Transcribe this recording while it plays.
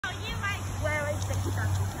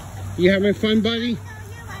You having fun, buddy?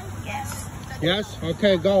 Yes. Yes?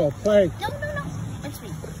 Okay, go. Play. No. It's me.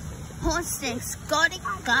 Horse Scottish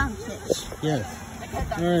Goldfish. Yes.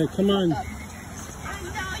 All right, come on. No,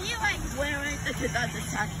 you like wearing the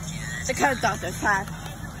conductor's hat. The conductor's hat.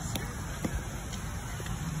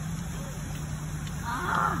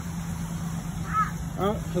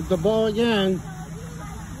 Oh, hit the ball again.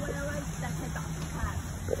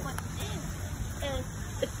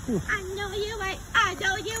 I know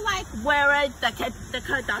you like wearing the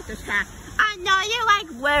conductor's hat. I know you like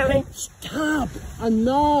wearing. Stop!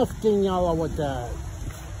 Enough, Daniela, with that.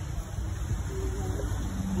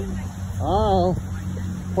 Oh,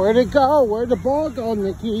 where'd it go? Where'd the ball go,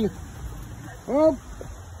 Nikki? Oh.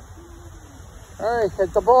 All right,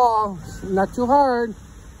 hit the ball. Not too hard.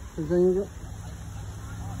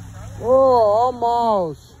 Oh,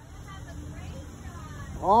 almost.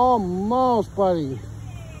 Almost, buddy.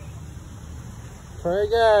 Try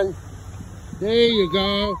again. There you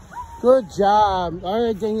go. Good job. All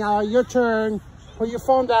right, Daniela, your turn. Put your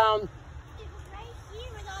phone down.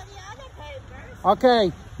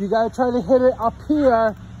 Okay, you gotta try to hit it up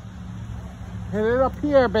here. Hit it up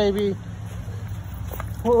here, baby.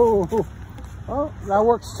 Oh, that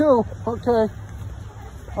works too. Okay.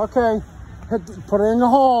 Okay. Put it in the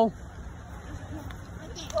hole.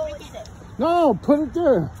 No, put it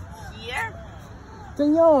there. Here?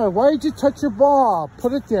 Daniela, why did you touch your ball?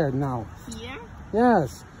 Put it there now. Here?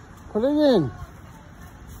 Yes. Put it in.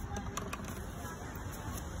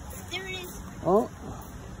 There it is. Oh.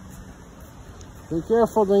 Be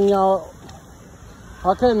careful, Daniela.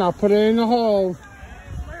 Okay, now put it in the hole.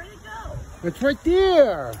 Where did it go? It's right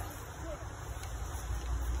there.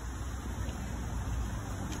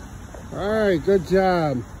 All right, good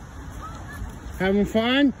job. Having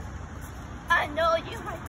fun?